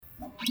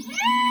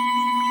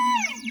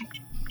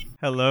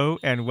Hello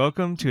and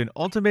welcome to an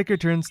Ultimaker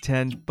Turns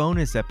 10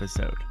 bonus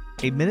episode,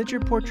 a miniature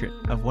portrait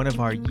of one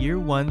of our Year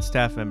 1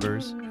 staff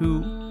members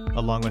who,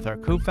 along with our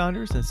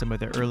co-founders and some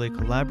of their early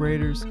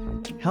collaborators,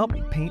 helped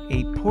paint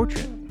a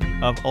portrait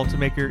of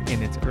Ultimaker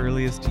in its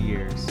earliest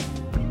years.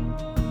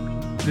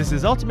 This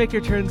is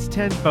Ultimaker Turns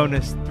 10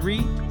 Bonus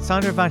 3,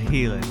 Sander van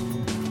Helen.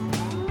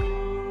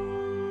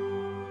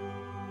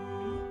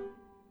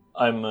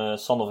 I'm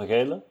Sander van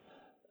Gelen,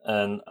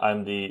 and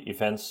I'm the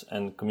events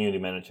and community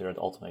manager at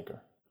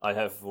Ultimaker. I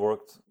have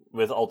worked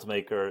with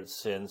Ultimaker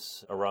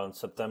since around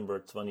September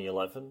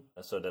 2011,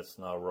 so that's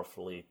now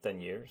roughly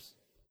 10 years.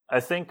 I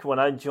think when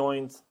I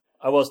joined,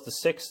 I was the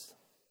sixth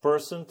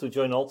person to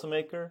join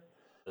Ultimaker.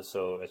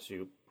 So as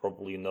you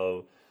probably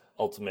know,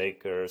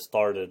 Ultimaker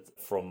started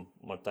from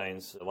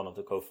Martijn's, one of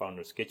the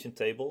co-founders' kitchen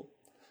table,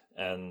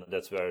 and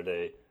that's where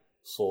they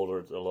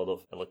soldered a lot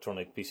of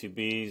electronic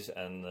PCBs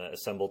and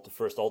assembled the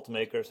first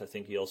Ultimakers. I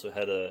think he also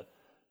had a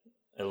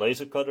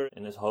laser cutter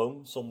in his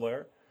home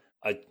somewhere.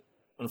 I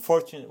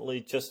unfortunately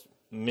just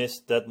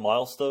missed that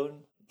milestone.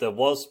 That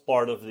was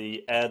part of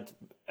the ad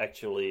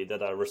actually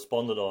that I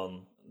responded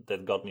on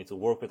that got me to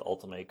work with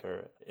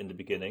Ultimaker in the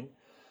beginning.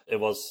 It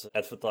was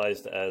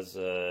advertised as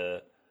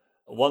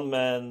one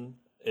man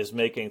is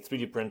making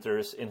 3D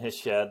printers in his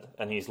shed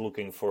and he's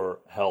looking for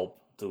help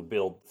to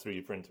build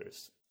 3D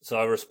printers. So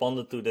I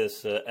responded to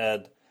this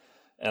ad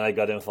and I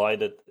got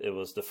invited. It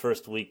was the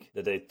first week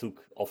that they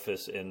took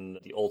office in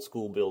the old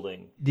school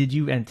building. Did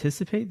you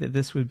anticipate that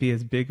this would be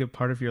as big a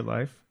part of your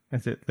life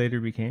as it later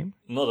became?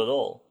 Not at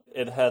all.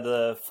 It had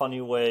a funny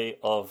way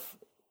of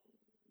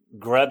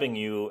grabbing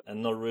you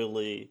and not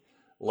really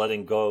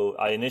letting go.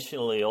 I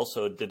initially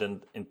also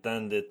didn't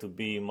intend it to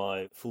be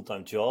my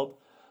full-time job.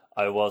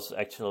 I was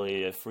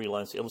actually a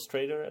freelance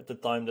illustrator at the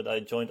time that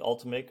I joined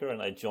Ultimaker,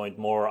 and I joined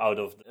more out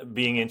of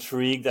being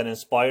intrigued and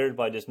inspired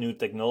by this new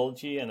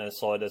technology, and I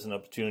saw it as an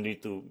opportunity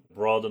to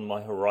broaden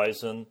my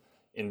horizon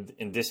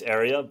in this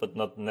area, but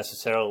not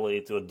necessarily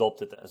to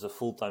adopt it as a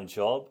full-time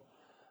job.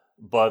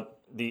 But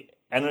the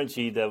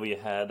energy that we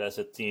had as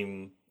a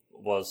team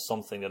was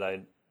something that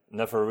I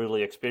never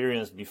really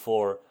experienced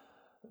before,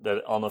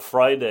 that on a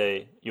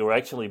Friday you were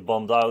actually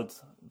bummed out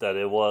that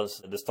it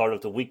was the start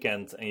of the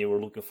weekend and you were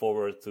looking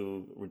forward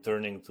to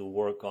returning to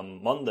work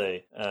on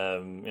Monday.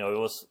 It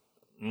was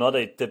not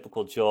a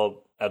typical job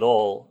at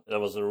all. There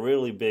was a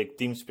really big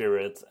team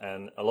spirit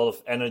and a lot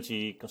of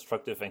energy,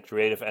 constructive and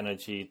creative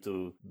energy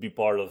to be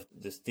part of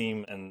this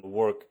team and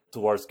work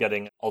towards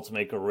getting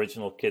Ultimaker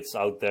original kits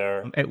out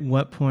there. At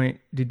what point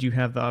did you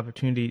have the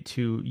opportunity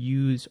to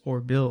use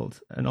or build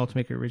an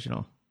Ultimaker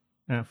original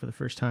for the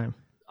first time?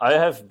 I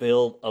have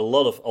built a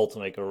lot of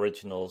Ultimaker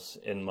originals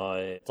in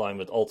my time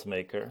with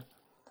Ultimaker.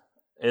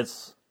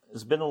 It's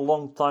been a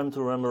long time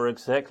to remember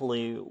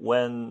exactly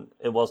when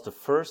it was the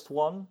first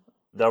one.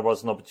 There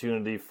was an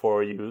opportunity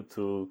for you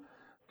to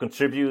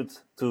contribute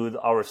to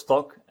our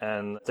stock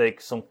and take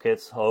some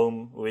kits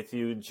home with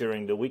you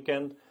during the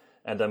weekend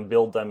and then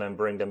build them and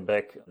bring them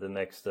back the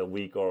next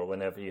week or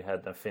whenever you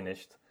had them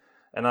finished.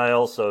 And I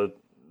also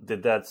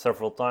did that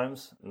several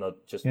times,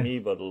 not just me,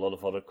 but a lot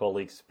of other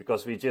colleagues,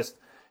 because we just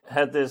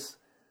had this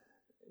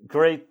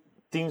great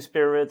team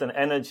spirit and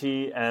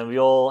energy, and we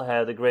all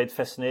had a great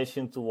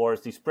fascination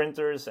towards these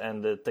printers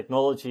and the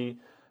technology,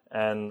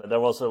 and there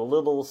was a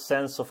little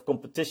sense of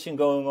competition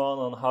going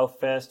on how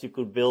fast you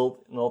could build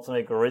an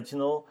Ultimaker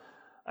original.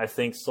 I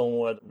think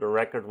somewhat the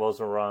record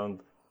was around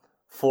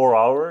 4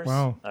 hours.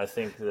 Wow. I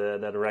think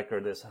that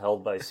record is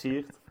held by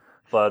Siert,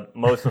 but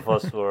most of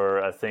us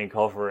were, I think,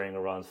 hovering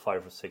around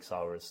 5 or 6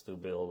 hours to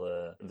build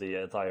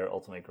the entire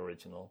Ultimaker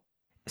original.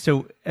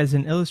 So as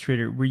an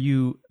illustrator, were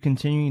you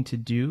continuing to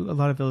do a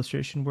lot of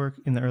illustration work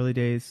in the early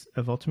days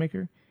of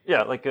Ultimaker?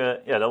 Yeah,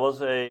 there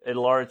was a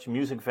large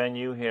music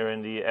venue here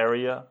in the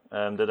area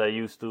that I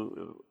used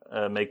to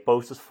make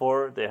posters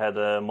for. They had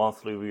a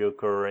monthly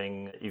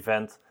recurring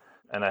event,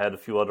 and I had a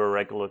few other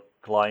regular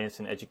clients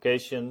in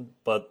education,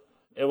 but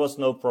it was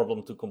no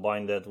problem to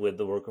combine that with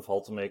the work of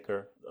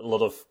Ultimaker. A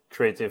lot of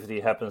creativity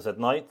happens at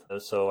night,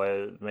 so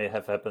it may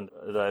have happened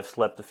that I've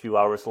slept a few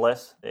hours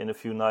less in a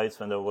few nights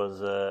when there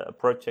was a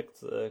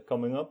project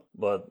coming up,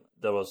 but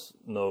there was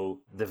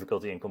no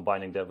difficulty in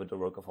combining that with the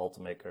work of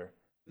Ultimaker.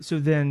 So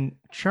then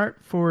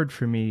chart forward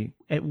for me,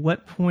 at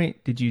what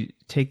point did you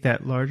take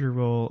that larger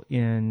role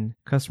in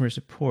customer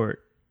support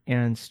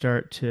and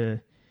start to,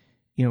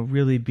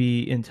 really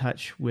be in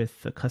touch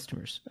with the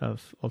customers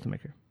of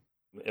Ultimaker?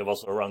 It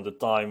was around the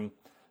time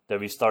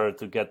that we started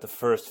to get the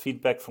first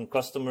feedback from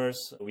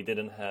customers. We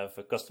didn't have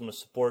a customer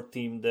support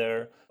team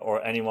there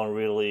or anyone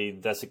really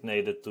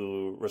designated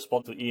to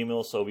respond to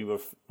emails, so we were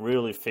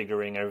really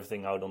figuring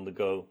everything out on the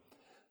go.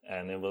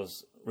 And it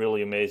was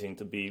really amazing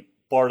to be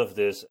part of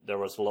this. There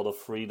was a lot of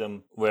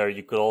freedom where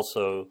you could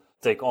also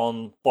take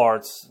on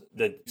parts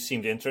that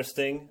seemed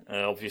interesting.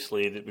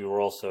 Obviously, we were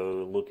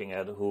also looking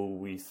at who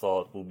we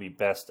thought would be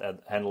best at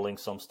handling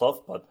some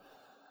stuff, but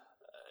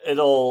it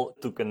all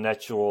took a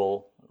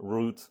natural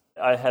route.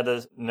 I had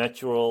a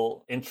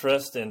natural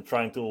interest in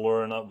trying to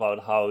learn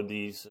about how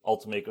these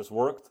Ultimakers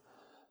worked.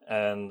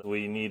 And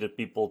we needed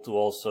people to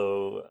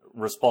also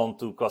respond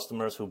to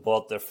customers who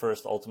bought their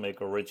first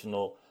Ultimaker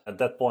original. At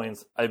that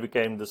point, I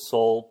became the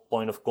sole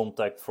point of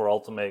contact for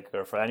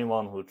Ultimaker, for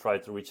anyone who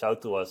tried to reach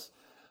out to us.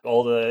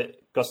 All the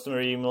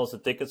customer emails, the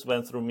tickets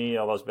went through me.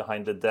 I was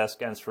behind the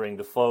desk answering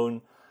the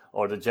phone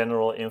or the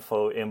general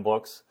info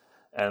inbox.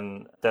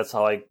 And that's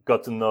how I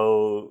got to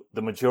know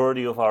the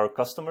majority of our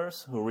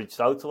customers who reached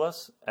out to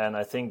us. And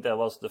I think that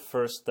was the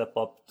first step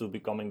up to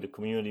becoming the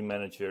community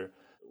manager.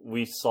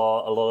 We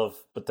saw a lot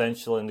of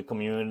potential in the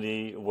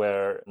community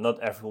where not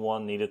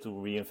everyone needed to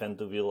reinvent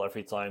the wheel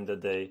every time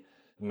that they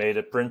made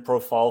a print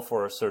profile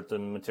for a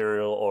certain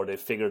material or they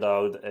figured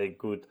out a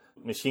good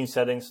machine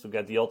settings to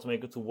get the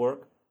Ultimaker to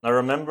work. I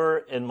remember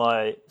in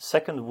my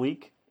second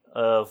week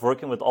of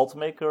working with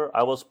Ultimaker,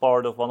 I was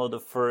part of one of the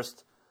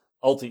first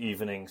Ulti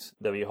evenings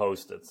that we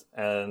hosted.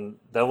 And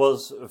that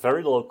was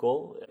very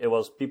local. It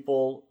was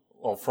people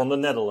from the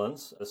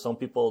Netherlands. Some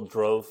people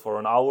drove for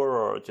an hour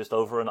or just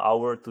over an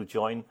hour to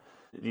join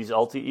these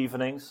Ulti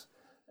evenings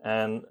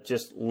and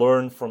just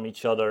learn from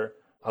each other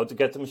how to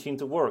get the machine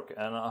to work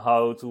and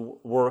how to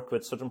work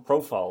with certain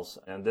profiles.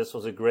 And this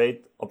was a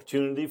great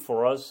opportunity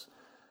for us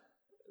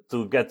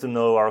to get to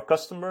know our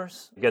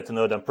customers, get to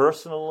know them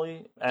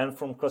personally, and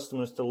from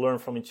customers to learn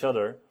from each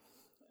other.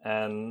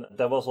 And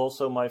that was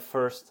also my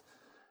first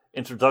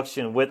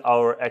introduction with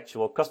our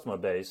actual customer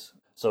base.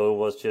 So it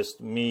was just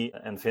me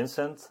and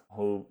Vincent,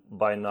 who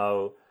by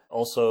now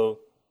also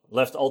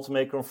left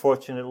Ultimaker,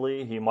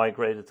 unfortunately. He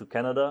migrated to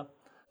Canada.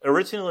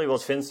 Originally it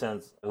was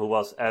Vincent who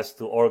was asked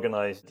to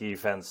organize the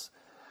events.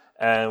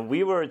 And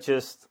we were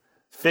just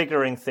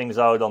figuring things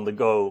out on the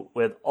go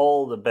with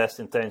all the best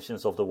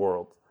intentions of the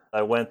world.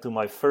 I went to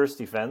my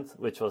first event,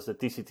 which was the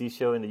TCT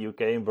show in the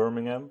UK in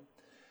Birmingham.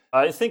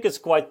 I think it's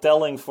quite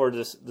telling for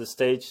the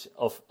stage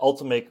of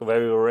Ultimaker where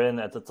we were in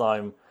at the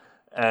time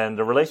and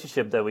the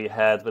relationship that we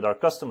had with our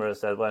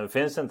customers, that when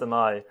Vincent and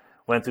I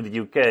went to the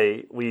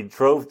UK, we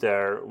drove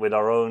there with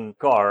our own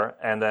car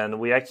and then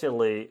we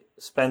actually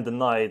spent the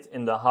night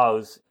in the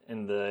house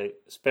in the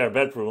spare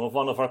bedroom of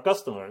one of our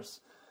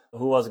customers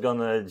who was going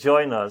to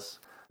join us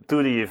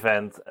to the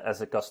event as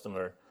a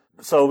customer.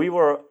 So we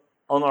were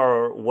on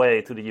our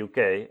way to the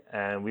UK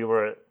and we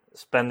were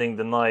spending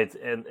the night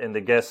in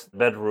the guest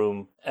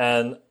bedroom.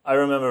 And I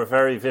remember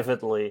very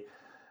vividly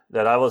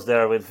that I was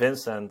there with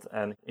Vincent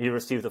and he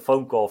received a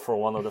phone call from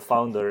one of the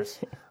founders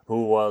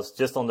who was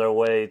just on their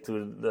way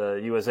to the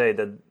USA,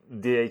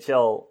 that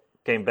DHL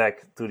came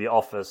back to the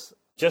office.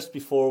 Just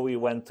before we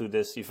went to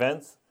this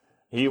event,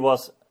 he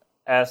was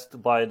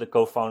asked by the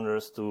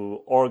co-founders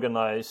to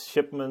organize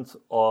shipment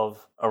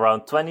of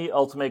around 20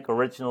 Ultimaker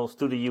originals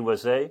to the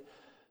USA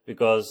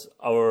because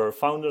our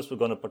founders were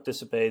going to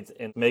participate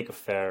in Maker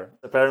Faire.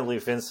 Apparently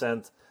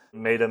Vincent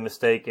made a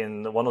mistake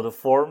in one of the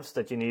forms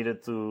that you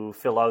needed to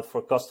fill out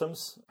for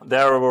customs.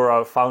 There were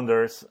our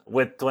founders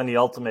with 20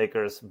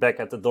 Ultimakers back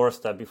at the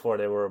doorstep before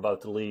they were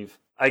about to leave.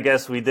 I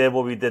guess we did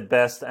what we did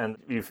best and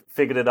we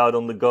figured it out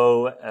on the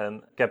go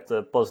and kept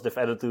a positive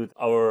attitude.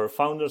 Our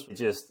founders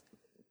just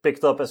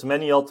picked up as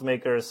many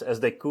Ultimakers as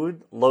they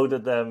could,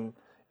 loaded them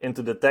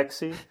into the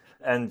taxi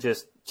and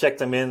just checked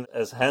them in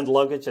as hand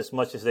luggage as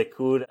much as they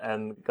could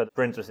and got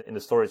printers in the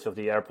storage of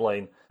the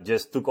airplane.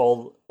 Just took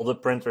all the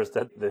printers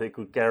that they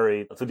could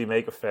carry to the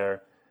Maker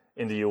Faire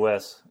in the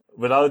US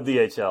without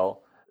DHL.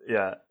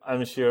 Yeah,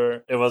 I'm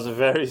sure it was a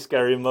very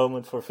scary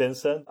moment for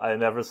Vincent. I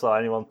never saw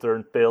anyone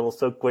turn pale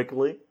so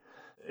quickly.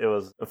 It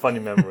was a funny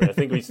memory. I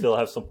think we still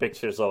have some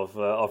pictures of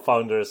our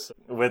founders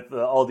with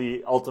all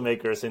the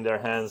Ultimakers in their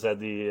hands at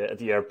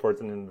the airport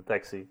and in the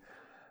taxi.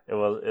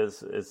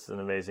 It's an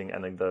amazing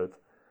anecdote.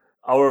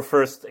 Our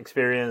first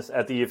experience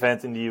at the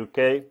event in the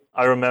UK,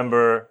 I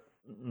remember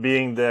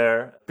being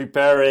there,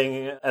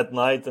 preparing at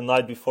night, the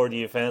night before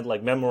the event,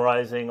 like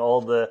memorizing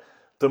all the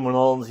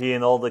terminology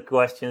and all the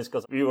questions,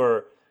 because we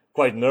were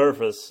quite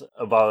nervous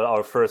about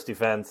our first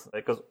event,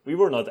 because we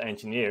were not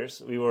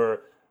engineers. We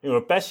were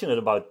passionate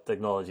about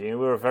technology, and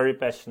we were very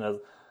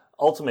passionate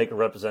Ultimaker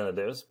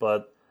representatives,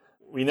 but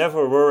we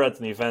never were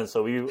at an event,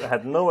 so we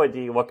had no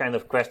idea what kind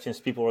of questions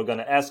people were going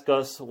to ask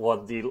us,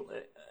 what the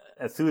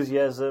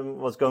enthusiasm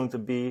was going to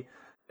be.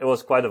 It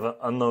was quite an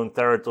unknown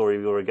territory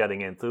we were getting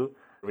into.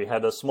 We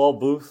had a small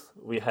booth.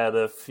 We had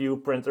a few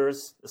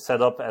printers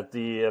set up at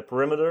the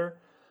perimeter.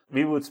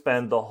 We would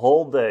spend the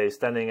whole day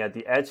standing at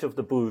the edge of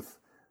the booth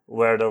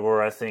where there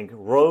were, I think,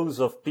 rows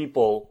of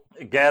people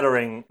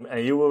gathering,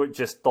 and you were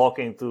just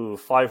talking to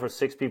 5 or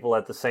 6 people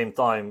at the same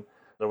time.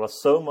 There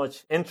was so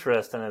much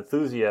interest and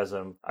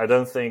enthusiasm. I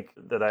don't think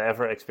that I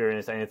ever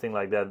experienced anything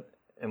like that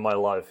in my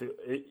life.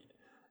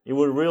 You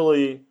would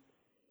really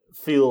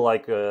feel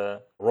like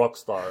a rock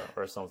star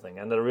or something.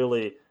 And that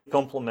really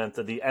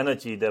complemented the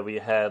energy that we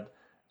had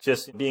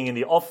just being in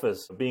the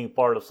office, being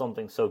part of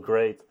something so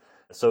great,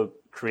 so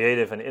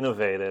creative and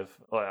innovative.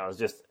 Well, it was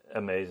just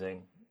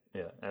amazing.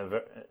 Yeah, and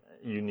very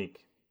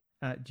unique.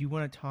 Do you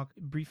want to talk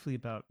briefly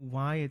about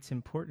why it's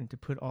important to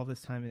put all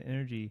this time and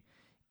energy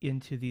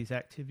into these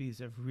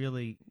activities of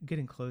really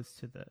getting close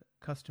to the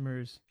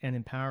customers and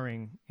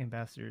empowering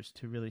ambassadors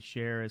to really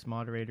share as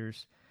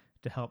moderators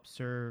to help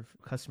serve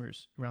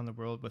customers around the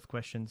world with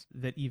questions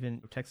that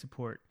even tech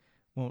support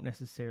won't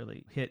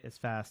necessarily hit as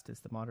fast as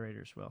the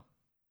moderators will.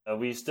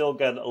 We still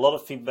get a lot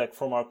of feedback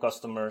from our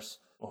customers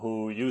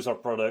who use our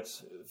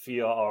products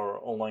via our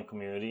online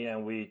community,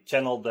 and we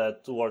channel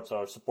that towards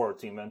our support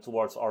team and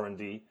towards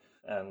R&D.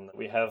 And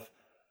we have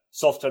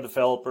software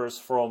developers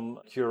from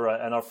Cura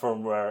and our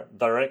firmware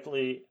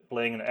directly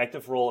playing an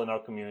active role in our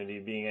community,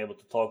 being able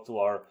to talk to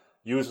our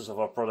users of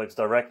our products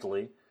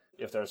directly.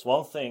 If there's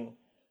one thing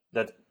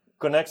that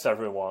connects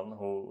everyone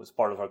who is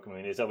part of our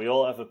community, is that we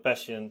all have a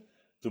passion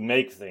to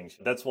make things.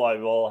 That's why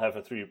we all have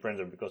a 3D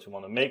printer, because we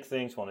want to make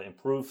things, want to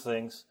improve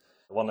things,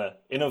 want to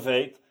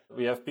innovate.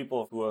 We have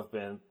people who have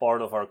been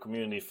part of our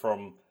community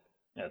from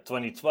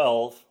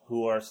 2012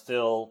 who are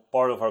still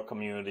part of our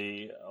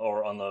community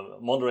or on a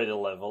moderator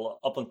level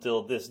up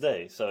until this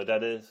day. So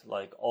that is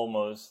like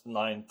almost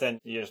 9-10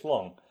 years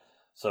long.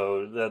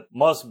 So that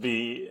must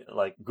be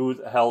like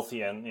good,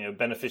 healthy, and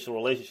beneficial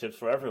relationships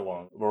for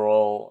everyone. We're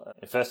all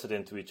invested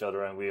into each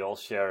other, and we all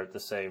share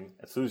the same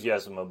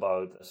enthusiasm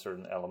about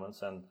certain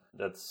elements, and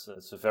it's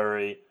a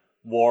very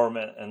warm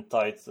and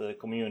tight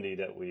community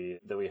that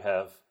we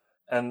have.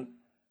 And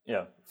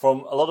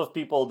from a lot of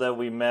people that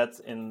we met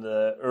in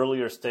the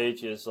earlier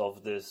stages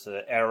of this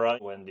era,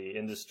 when the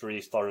industry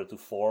started to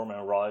form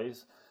and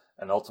rise,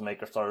 and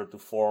Ultimaker started to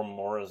form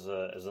more as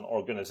an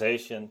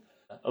organization.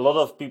 A lot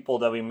of people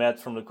that we met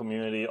from the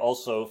community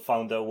also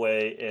found their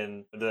way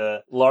in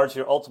the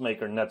larger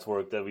Ultimaker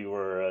network that we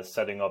were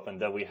setting up and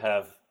that we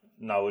have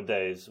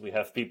nowadays. We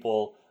have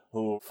people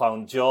who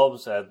found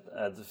jobs at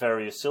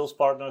various sales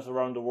partners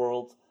around the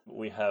world.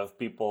 We have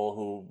people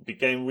who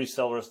became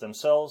resellers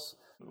themselves.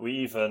 We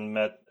even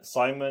met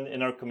Simon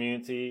in our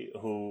community,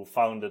 who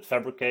founded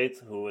Fabricate,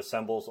 who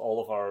assembles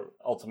all of our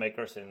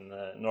Ultimakers in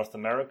North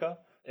America.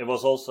 It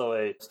was also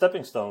a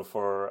stepping stone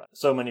for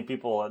so many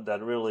people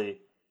that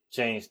really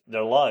changed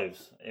their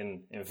lives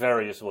in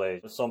various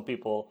ways. Some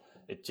people,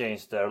 it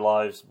changed their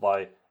lives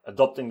by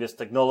adopting this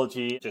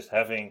technology. Just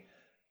having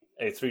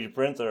a 3D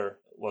printer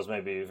was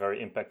maybe very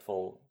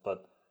impactful,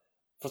 but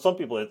for some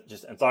people it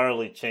just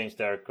entirely changed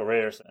their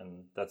careers,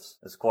 and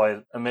it's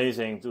quite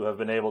amazing to have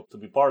been able to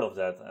be part of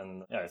that.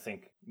 And I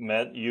think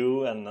Matt,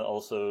 you, and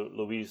also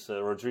Luis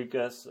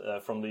Rodriguez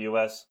from the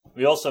US,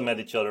 we also met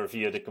each other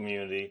via the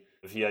community,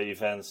 via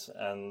events,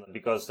 and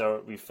because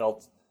we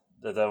felt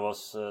that there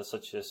was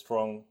such a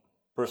strong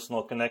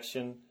personal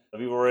connection,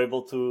 we were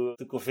able to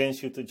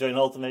convince you to join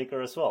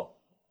Ultimaker as well.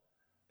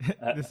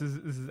 This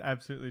is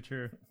absolutely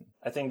true.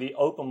 I think the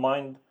open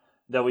mind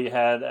that we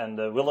had and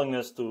the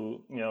willingness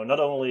to not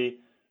only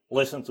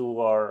listen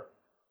to our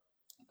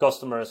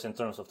customers in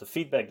terms of the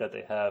feedback that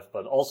they have,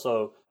 but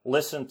also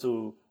listen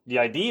to the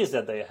ideas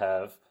that they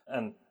have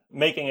and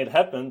making it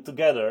happen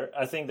together.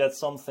 I think that's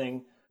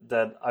something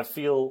that I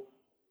feel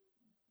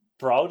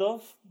proud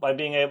of, by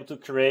being able to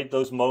create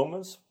those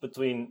moments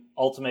between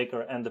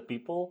Ultimaker and the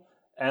people.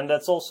 And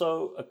that's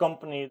also a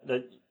company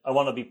that I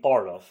want to be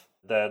part of.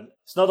 That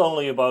it's not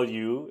only about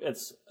you,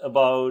 it's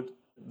about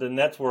the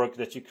network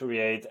that you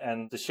create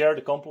and the shared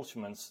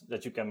accomplishments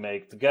that you can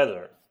make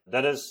together.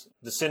 That is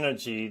the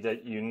synergy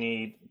that you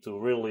need to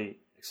really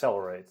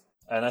accelerate.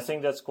 And I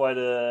think that's quite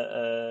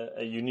a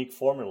unique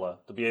formula,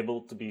 to be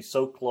able to be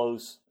so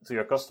close to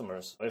your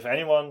customers. If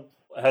anyone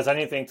has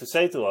anything to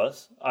say to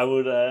us, I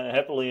would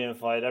happily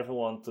invite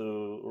everyone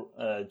to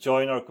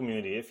join our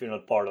community if you're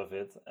not part of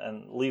it,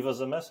 and leave us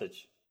a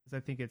message. I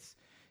think it's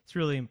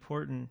really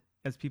important,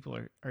 as people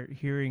are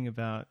hearing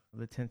about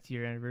the 10th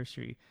year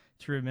anniversary,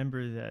 to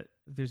remember that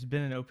there's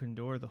been an open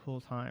door the whole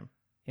time,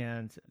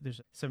 and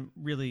there's some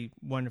really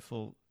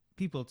wonderful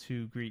people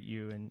to greet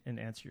you and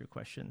answer your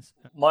questions.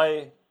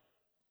 My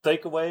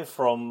takeaway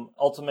from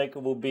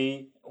Ultimaker will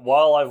be,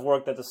 while I've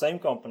worked at the same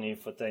company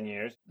for 10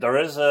 years, there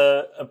is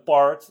a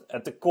part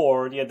at the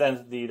core, the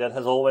identity, that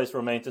has always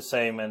remained the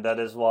same, and that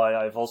is why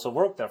I've also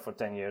worked there for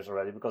 10 years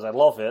already, because I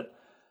love it.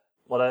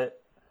 What I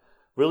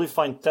really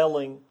find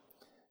telling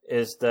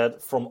is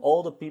that from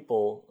all the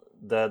people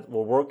that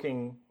were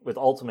working with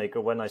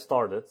Ultimaker when I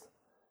started,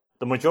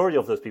 the majority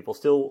of those people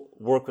still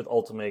work with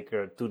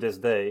Ultimaker to this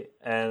day,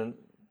 and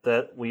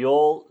that we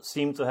all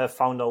seem to have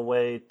found our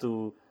way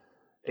to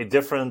a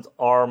different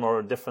arm or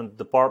a different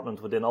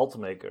department within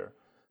Ultimaker.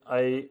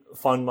 I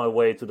found my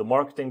way to the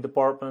marketing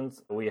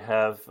department. We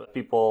have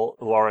people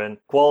who are in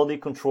quality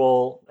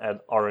control,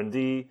 at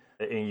R&D,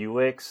 in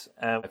UX,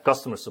 and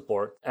customer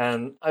support.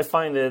 And I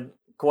find it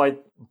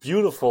quite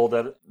beautiful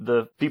that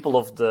the people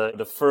of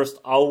the first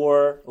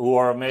hour, who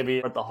are maybe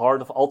at the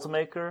heart of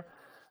Ultimaker,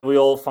 we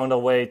all found our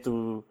way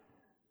to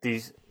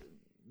these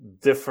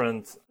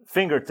different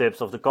fingertips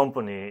of the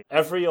company.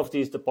 Every of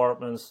these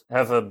departments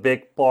have a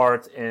big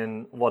part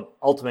in what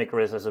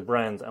Ultimaker is as a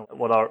brand, and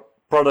what our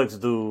products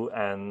do,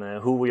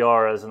 and who we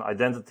are as an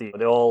identity.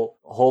 They all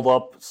hold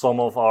up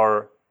some of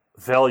our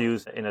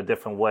values in a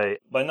different way.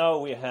 By now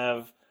we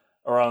have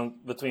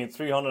around between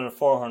 300 and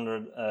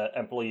 400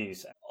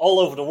 employees all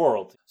over the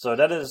world. So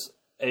that is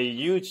a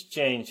huge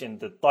change in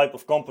the type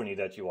of company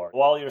that you are.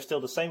 While you're still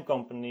the same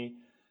company,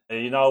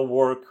 you now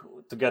work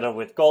together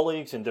with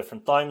colleagues in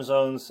different time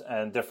zones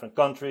and different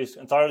countries,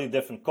 entirely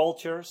different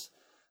cultures,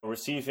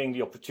 receiving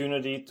the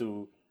opportunity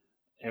to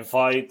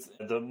invite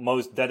the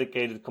most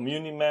dedicated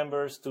community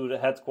members to the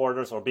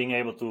headquarters, or being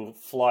able to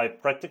fly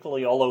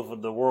practically all over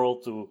the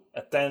world to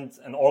attend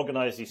and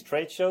organize these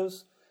trade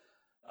shows.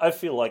 I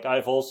feel like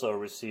I've also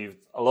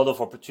received a lot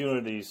of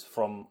opportunities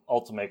from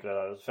Ultimaker that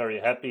I was very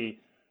happy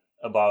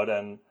about,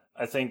 and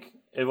I think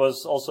it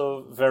was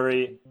also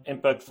very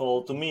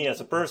impactful to me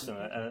as a person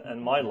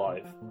and my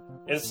life.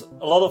 It's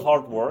a lot of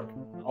hard work.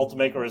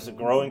 Ultimaker is a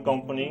growing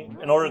company.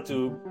 In order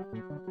to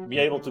be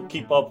able to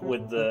keep up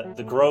with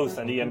the growth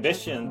and the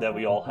ambition that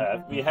we all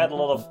have, we had a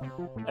lot of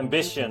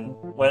ambition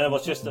when it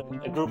was just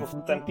a group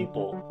of 10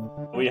 people.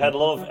 We had a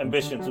lot of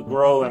ambition to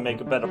grow and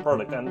make a better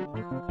product,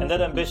 and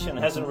that ambition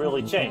hasn't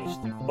really changed.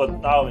 But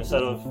now,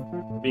 instead of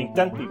being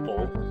 10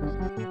 people,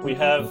 we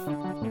have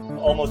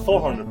almost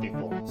 400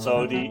 people.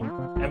 So the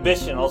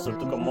ambition also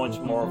took a much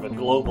more of a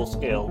global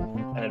scale,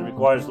 and it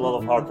requires a lot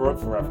of hard work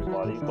for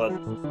everybody, but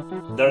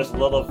there's a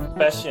lot of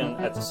passion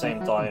at the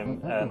same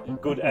time and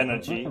good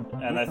energy,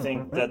 and I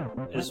think that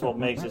is what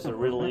makes this a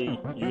really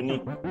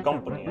unique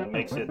company and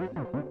makes it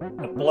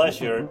a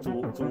pleasure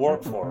to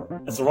work for.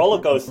 It's a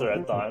roller coaster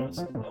at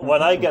times.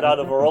 When I get out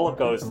of a roller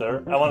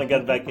coaster, I want to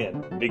get back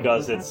in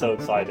because it's so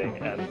exciting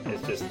and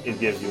it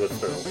gives you a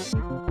thrill.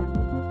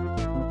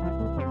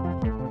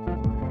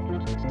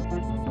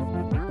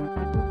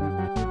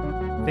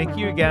 Thank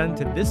you again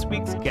to this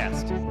week's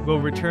guest.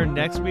 We'll return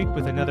next week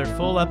with another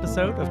full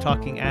episode of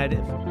Talking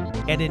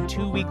Additive. And in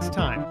 2 weeks'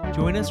 time,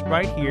 join us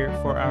right here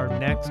for our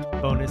next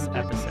bonus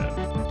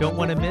episode. Don't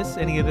want to miss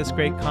any of this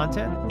great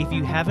content? If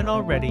you haven't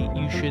already,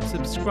 you should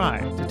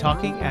subscribe to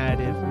Talking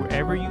Additive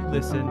wherever you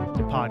listen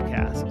to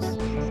podcasts.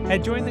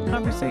 And join the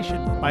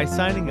conversation by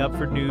signing up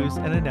for news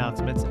and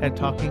announcements at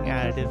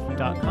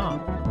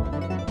talkingadditive.com.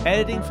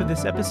 Editing for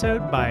this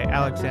episode by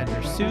Alexander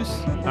Seuss.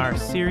 Our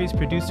series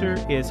producer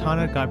is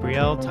Hannah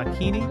Gabrielle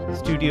Tacchini.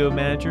 Studio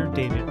manager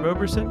David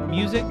Roberson.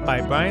 Music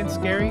by Brian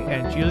Scarry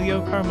and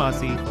Giulio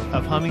Carmasi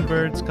of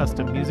Hummingbirds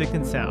Custom Music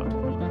and Sound.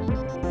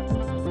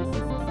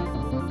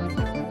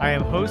 I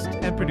am host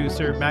and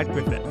producer Matt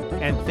Griffin,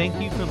 and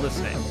thank you for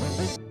listening.